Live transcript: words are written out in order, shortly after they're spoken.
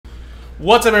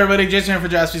What's up, everybody? Jason here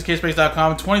for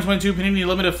JaspysCaseBreaks.com. 2022 Panini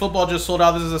Limited Football just sold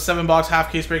out. This is a 7-box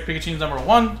half case break. Pikachu's number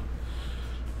 1.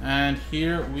 And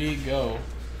here we go.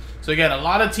 So again, a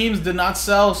lot of teams did not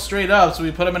sell straight up, so we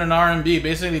put them in an RMB.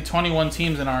 Basically 21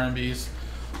 teams in RMBs.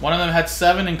 One of them had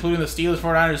 7, including the Steelers,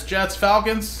 49ers, Jets,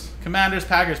 Falcons, Commanders,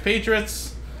 Packers,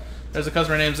 Patriots. There's the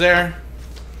customer names there.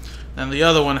 And the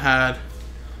other one had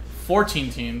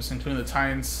 14 teams, including the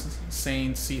Titans,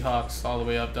 Saints, Seahawks, all the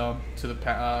way up down to the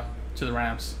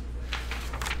Rams.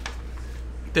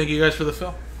 Thank you guys for the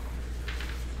fill.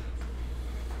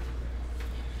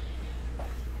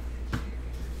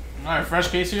 Alright, fresh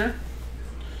case here.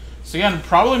 So again,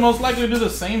 probably most likely to do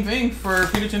the same thing for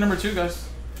Pikachu number 2, guys.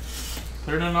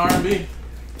 Put it in an R&B.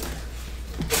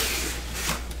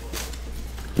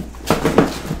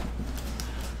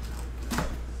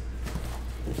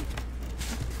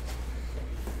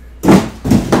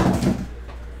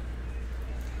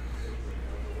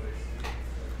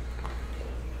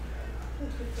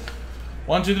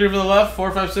 One, two, three for the left,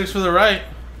 4, 5, 6 for the right.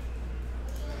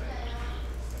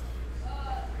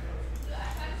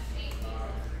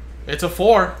 It's a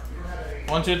 4.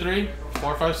 1, 2, 3,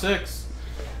 4, 5, 6.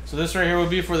 So this right here would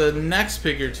be for the next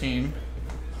picker team,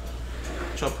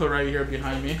 which I'll put right here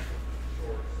behind me.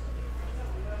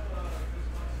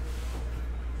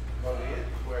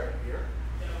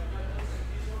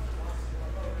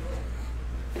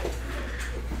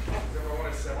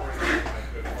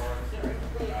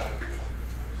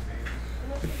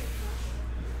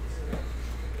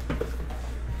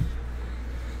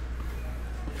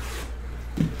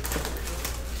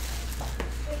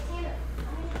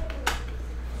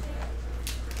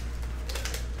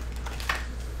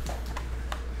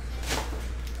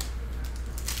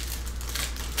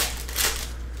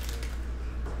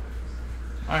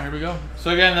 Alright, here we go. So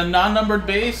again, the non-numbered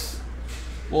base,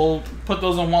 we'll put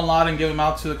those in one lot and give them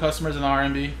out to the customers in the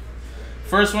RMB.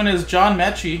 First one is John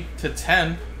Mechie to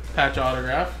 10 patch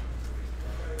autograph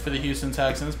for the Houston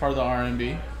Texans, part of the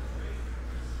RMB.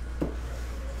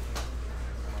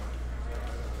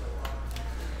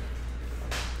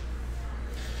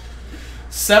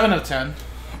 Seven of 10.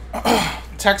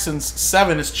 Texans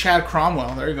 7 is Chad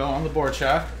Cromwell. There you go, on the board,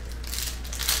 Chad.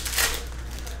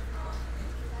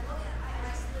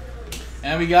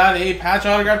 And we got a patch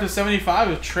autograph to 75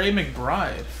 of Trey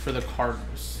McBride for the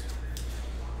Cardinals.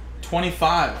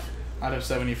 25 out of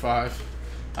 75.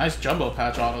 Nice jumbo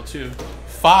patch auto, too.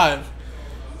 5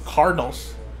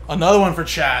 Cardinals. Another one for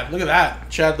Chad. Look at that.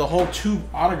 Chad, the whole 2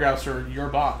 autographs are your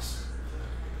box.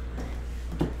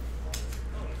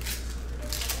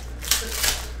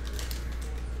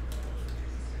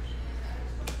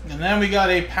 And then we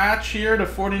got a patch here to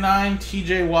 49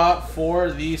 TJ Watt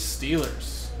for the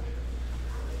Steelers.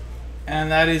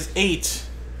 And that is 8.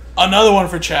 Another one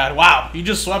for Chad. Wow, you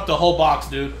just swept the whole box,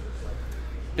 dude.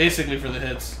 Basically for the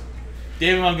hits.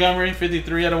 David Montgomery,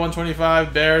 53 out of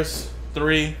 125. Bears,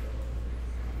 3.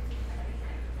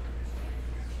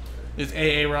 Is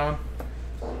AA Ron.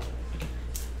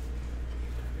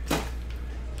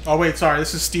 Oh, wait, sorry.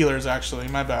 This is Steelers, actually.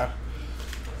 My bad.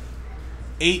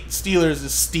 8 Steelers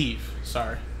is Steve.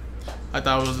 Sorry. I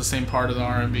thought it was the same part of the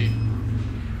R&B.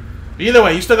 But either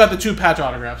way, you still got the 2 patch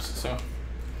autographs, so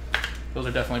those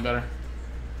are definitely better.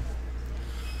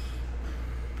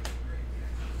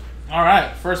 All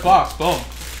right, first box, boom.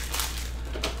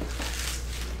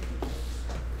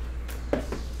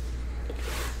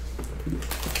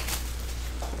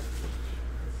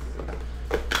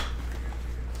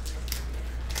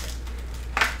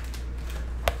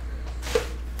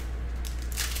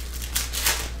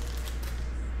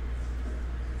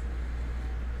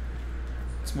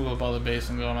 Let's move up all the base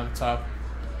and go on at the top.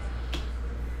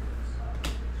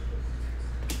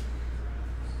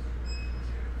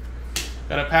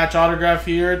 Got a patch autograph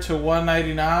here to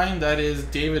 199. That is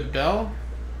David Bell.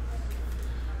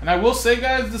 And I will say,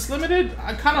 guys, this limited,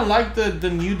 I kind of like the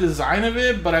new design of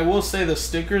it, but I will say the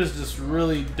stickers just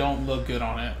really don't look good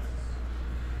on it.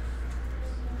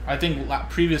 I think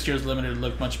previous year's limited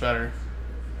looked much better.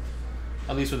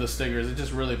 At least with the stickers. It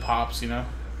just really pops, you know.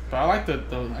 But I like I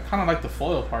kind of like the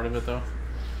foil part of it, though.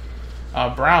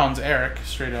 Browns, Eric,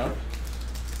 straight up.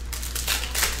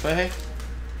 But hey,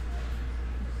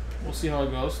 we'll see how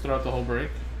it goes throughout the whole break.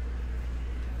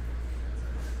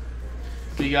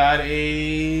 We got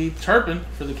a Turpin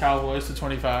for the Cowboys to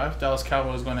 25. Dallas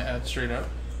Cowboys going to add straight up.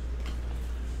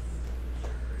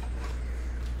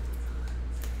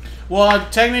 Well,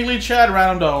 technically, Chad,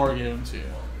 random.org gave them to you.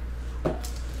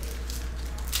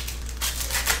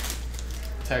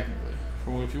 Technically,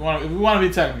 if we want to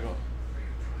be technical.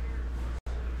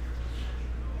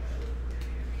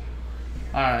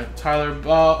 Alright, Tyler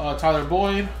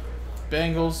Boyd,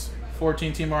 Bengals,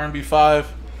 14 team R&B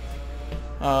 5.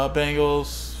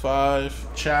 Bengals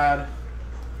 5, Chad.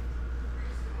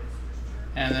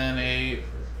 And then a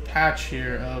patch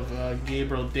here of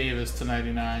Gabriel Davis to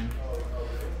 99.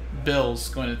 Bills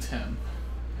going to Tim.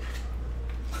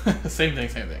 Same thing,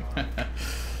 same thing.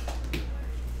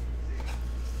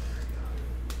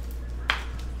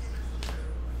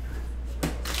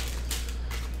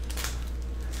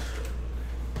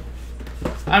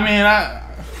 I mean, I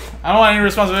don't want any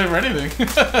responsibility for anything.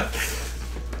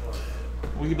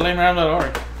 We can blame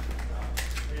Ram.org.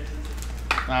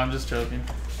 Nah, I'm just joking.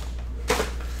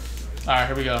 Alright,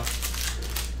 here we go.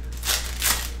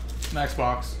 Next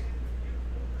box.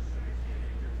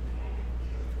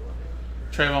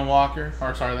 Trayvon Walker.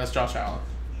 Or, sorry, that's Josh Allen.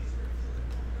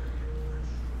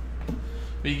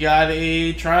 We got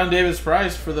a Tryon Davis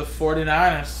Price for the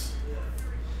 49ers.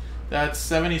 That's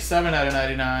 77 out of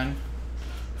 99.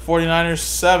 49ers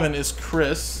 7 is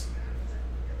Chris.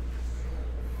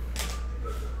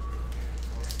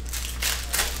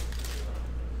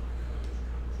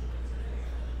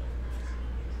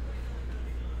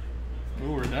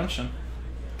 Ooh, redemption.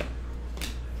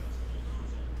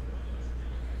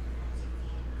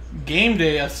 Game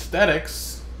Day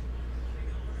Aesthetics.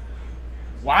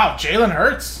 Wow, Jalen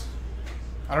Hurts.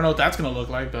 I don't know what that's going to look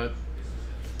like, but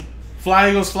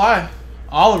fly, Eagles, fly.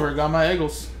 Oliver got my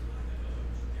Eagles.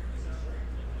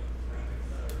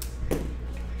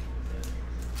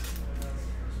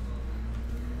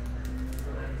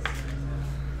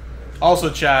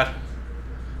 Also, Chad,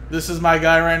 this is my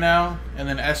guy right now, and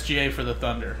then SGA for the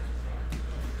Thunder.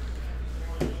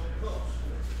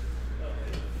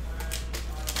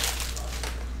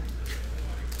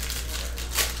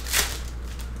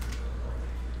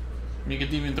 You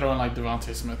could even throw in like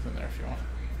Devontae Smith in there if you want.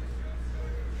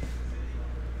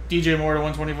 DJ Moore to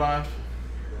 125.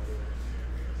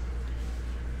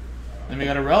 Then we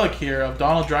got a relic here of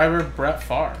Donald Driver, Brett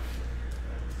Favre.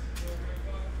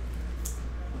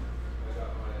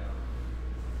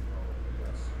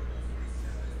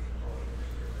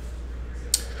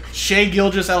 Shai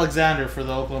Gilgeous-Alexander for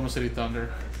the Oklahoma City Thunder.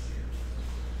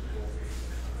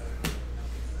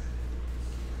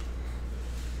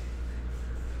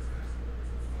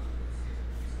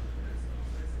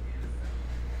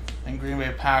 And Green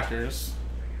Bay Packers.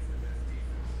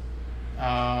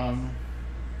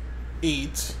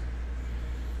 8.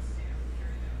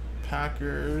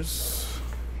 Packers.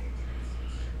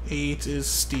 8 is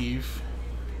Steve.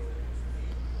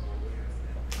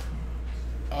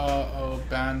 Oh,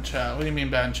 Ban Chad. What do you mean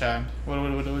Ban Chad? What are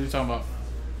you talking about?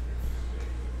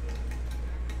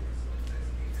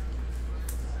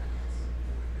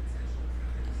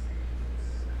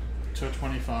 To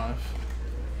 25.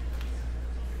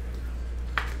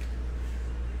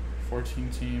 14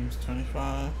 teams,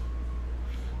 25.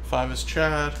 5 is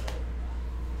Chad.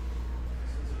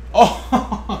 Oh,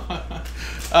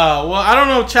 well, I don't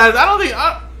know, Chad. I don't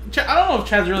know if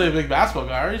Chad's really a big basketball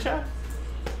guy. Are you, Chad?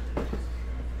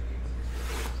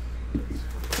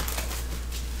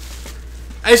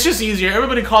 It's just easier.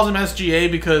 Everybody calls him SGA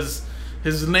because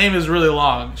his name is really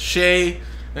long. Shea,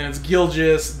 then it's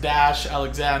Gilgeous Dash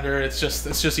Alexander. It's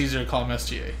just easier to call him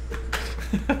SGA.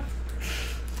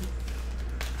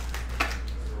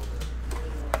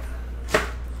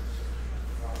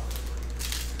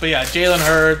 But yeah, Jalen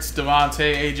Hurts,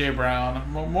 Devontae, AJ Brown.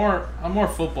 I'm more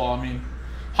football. I mean,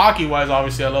 hockey wise,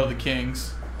 obviously I love the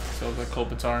Kings, so like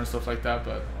Kopitar and stuff like that.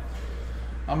 But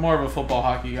I'm more of a football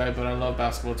hockey guy, but I love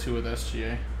basketball too with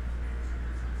SGA.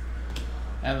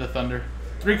 And the Thunder.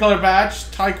 3-color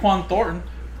patch, Tyquan Thornton.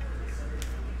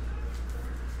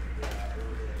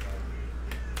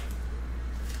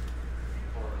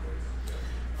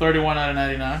 $31 out of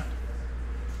 99.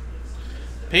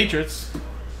 Patriots.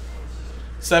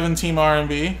 7-team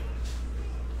R&B.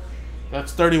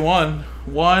 That's 31.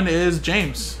 1 is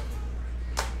James.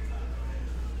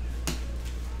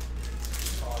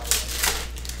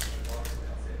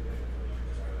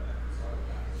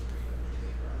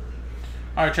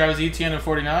 Alright, Travis Etienne at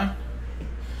 49.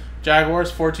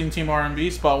 Jaguars, 14-team R&B,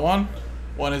 spot 1.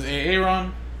 1 is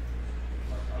Aaron.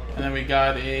 And then we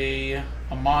got a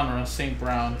Amon-Ra St.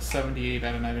 Brown, 78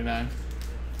 out of 99.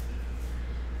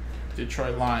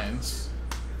 Detroit Lions.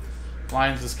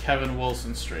 Lions is Kevin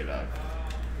Wilson straight up.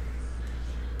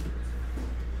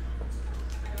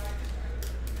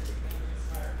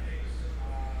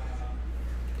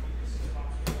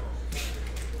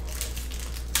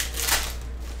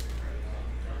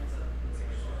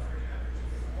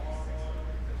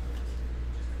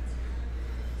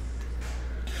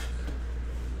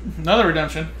 Another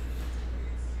redemption.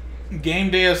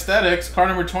 Game Day Aesthetics, card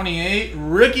number 28,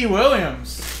 Ricky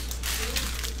Williams.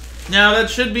 Now, that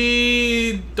should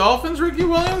be Dolphins Ricky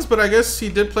Williams, but I guess he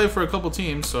did play for a couple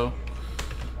teams, so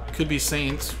could be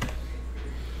Saints.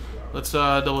 Let's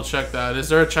double check that. Is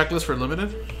there a checklist for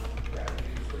limited?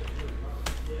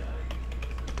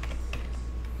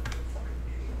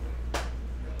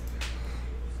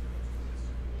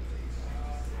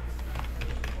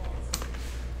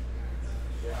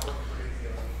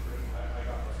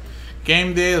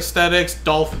 Game Day Aesthetics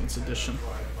Dolphins edition.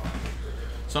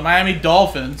 So Miami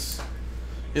Dolphins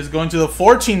is going to the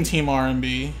 14-team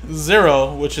R&B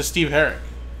 0, which is Steve Herrick.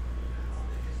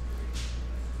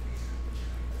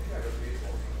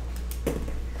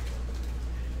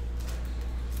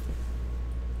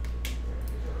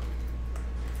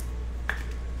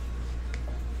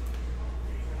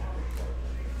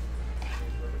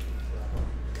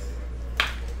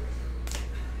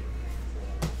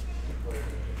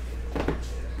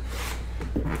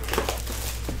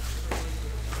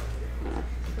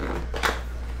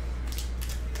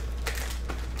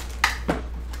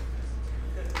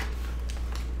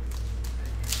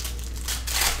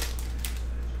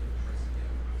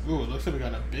 Ooh, it looks like we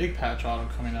got a big patch auto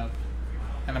coming up.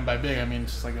 And then by big, I mean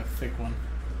just like a thick one.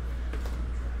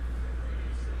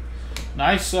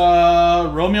 Nice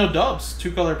Romeo Dubs,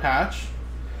 2-color patch.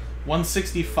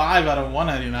 165 out of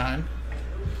 199.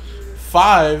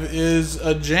 5 is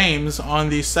a James on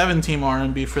the 7-team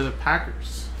R&B for the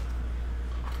Packers.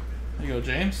 There you go,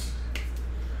 James.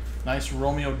 Nice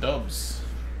Romeo Dubs.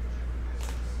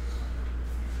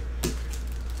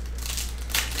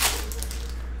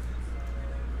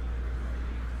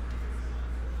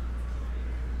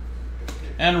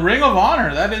 And Ring of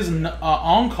Honor, that is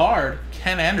on card,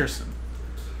 Ken Anderson.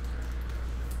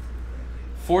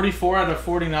 44 out of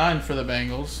 49 for the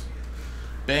Bengals.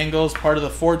 Bengals, part of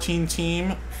the 14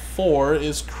 team. 4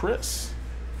 is Chris.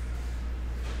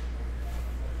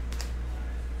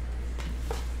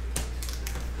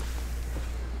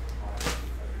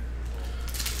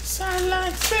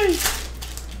 Sideline space.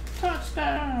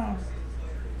 Touchdown.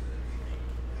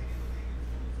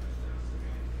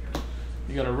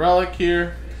 You got a relic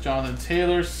here. Jonathan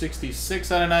Taylor,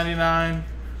 66 out of 99.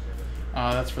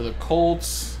 That's for the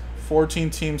Colts. 14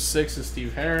 team 6 is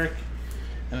Steve Herrick.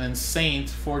 And then Saint,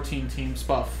 14 team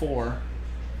spot 4.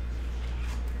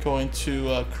 Going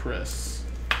to Chris.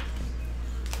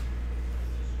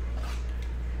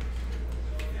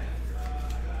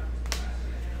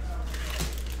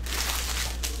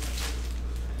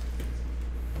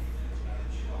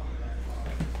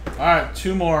 Alright,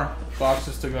 2 more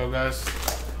boxes to go, guys.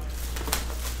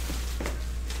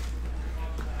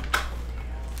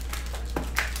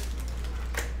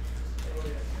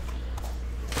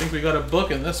 I think we got a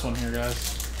book in this one here,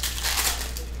 guys.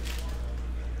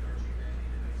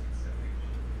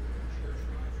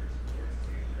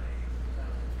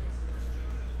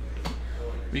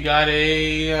 We got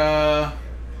a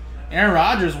Aaron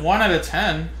Rodgers 1 out of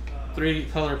 10,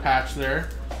 3-color patch there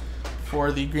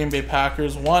for the Green Bay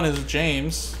Packers. 1 is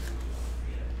James.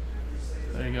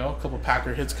 There you go. A couple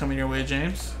Packer hits coming your way,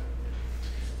 James.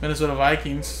 Minnesota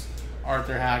Vikings,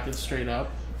 Arthur Hackett straight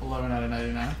up, 11 out of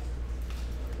 99.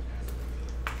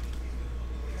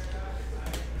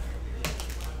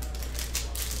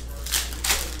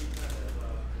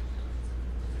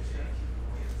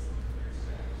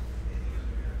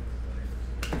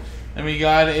 And we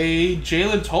got a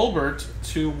Jalen Tolbert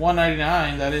to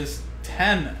 199. That is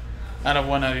 10 out of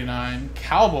 199.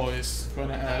 Cowboys going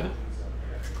to add.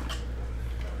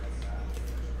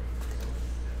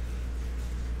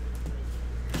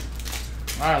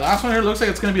 All right, last one here. Looks like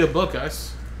it's going to be a book,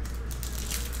 guys.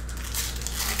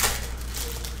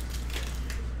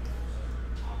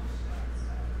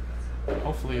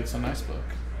 Hopefully it's a nice book.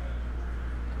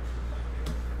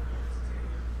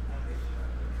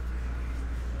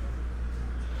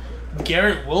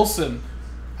 Garrett Wilson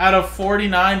out of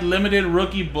 49, limited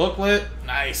rookie booklet.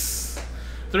 Nice.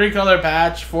 3-color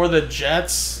patch for the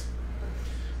Jets.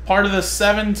 Part of the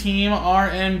 7-team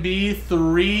R&B.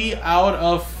 3 out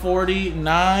of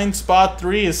 49. Spot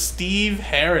 3 is Steve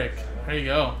Herrick. There you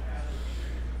go.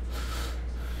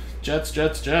 Jets,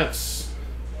 Jets, Jets.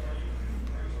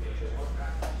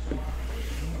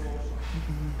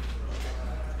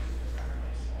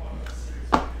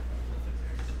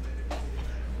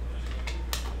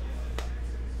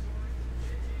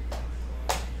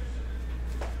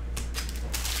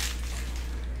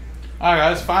 All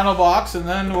right, guys, final box, and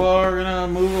then we're going to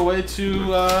move away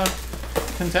to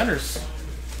contenders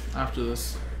after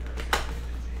this.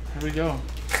 Here we go.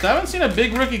 So I haven't seen a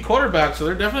big rookie quarterback, so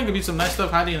there definitely could be some nice stuff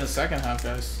hiding in the second half,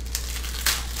 guys.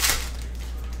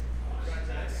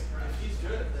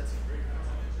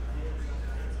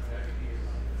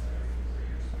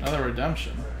 Another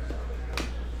redemption.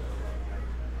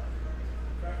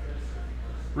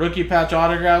 Rookie patch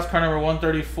autographs, card number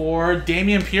 134.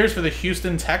 Damian Pierce for the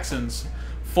Houston Texans.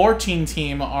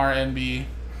 14-team RNB.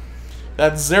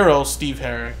 That's 0, Steve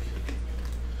Herrick.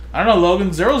 I don't know, Logan.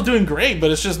 0's doing great,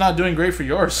 but it's just not doing great for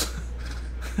yours.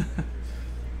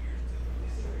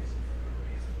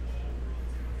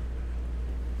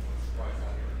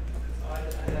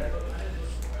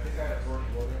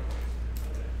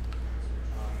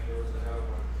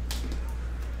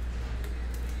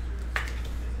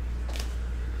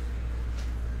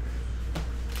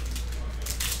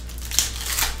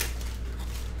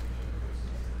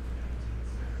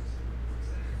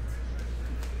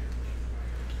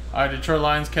 All right, Detroit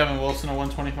Lions, Kevin Wilson at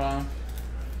 125.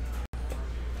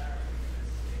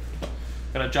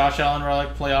 Got a Josh Allen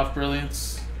relic, playoff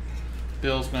brilliance.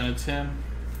 Bills going to Tim.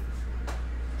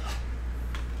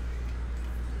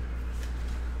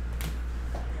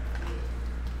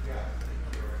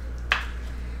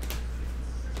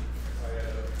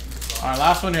 All right,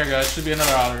 last one here, guys. Should be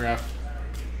another autograph.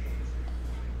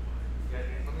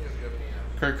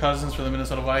 Kirk Cousins for the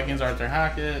Minnesota Vikings, Arthur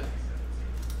Hackett.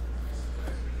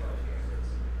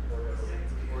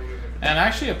 And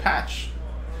actually a patch.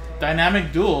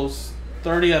 Dynamic duels,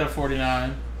 30 out of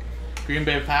 49. Green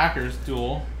Bay Packers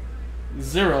duel,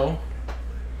 0.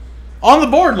 On the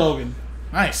board, Logan.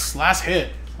 Nice. Last hit.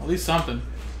 At least something.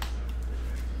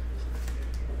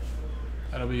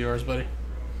 That'll be yours, buddy.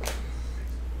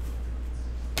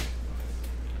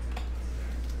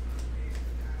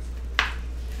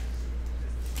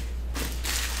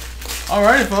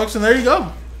 Alrighty, folks, and there you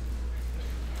go.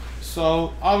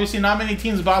 So, obviously not many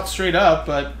teams bought straight up,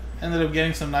 but ended up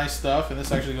getting some nice stuff. And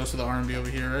this actually goes to the R&B over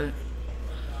here, right?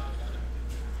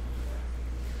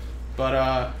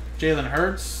 But, Jalen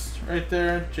Hurts right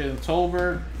there. Jalen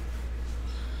Tolbert.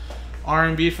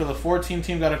 R&B for the 14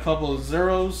 team got a couple of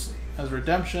 0s as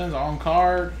redemptions on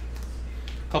card.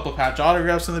 A couple patch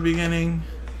autographs in the beginning.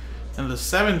 And the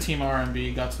 7-team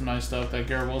R&B got some nice stuff. That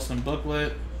Garrett Wilson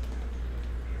booklet.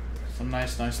 Some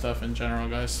nice stuff in general,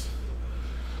 guys.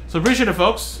 So appreciate it,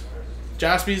 folks.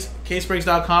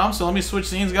 JaspysCaseBreaks.com. So let me switch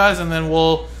scenes, guys, and then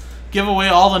we'll give away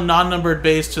all the non-numbered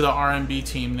base to the R&B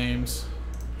team names.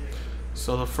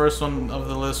 So the first one of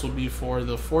the list will be for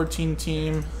the 14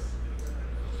 team.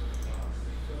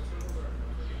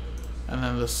 And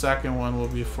then the second one will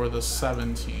be for the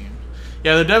 7 team.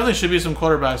 Yeah, there definitely should be some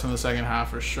quarterbacks in the second half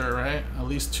for sure, right? At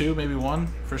least 2, maybe 1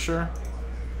 for sure.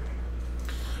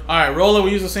 All right, roll it.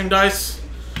 We use the same dice.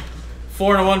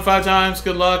 4 and a 1 5 times.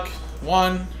 Good luck.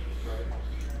 1,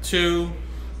 2,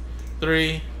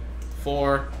 3,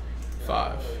 4,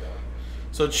 5.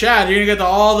 So Chad, you're gonna get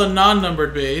all the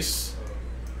non-numbered base.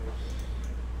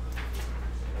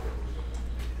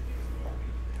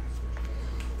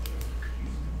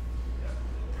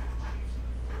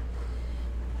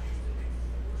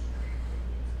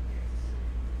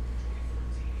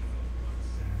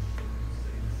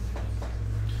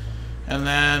 And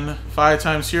then 5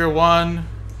 times here. 1,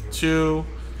 2,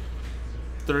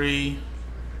 3,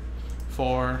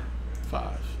 4,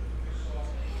 5.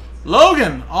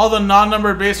 Logan, all the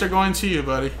non-numbered base are going to you,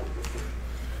 buddy.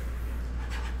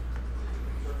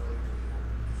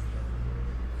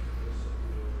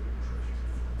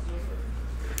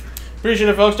 Appreciate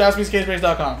it, folks.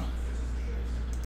 JaspysCaseBreaks.com.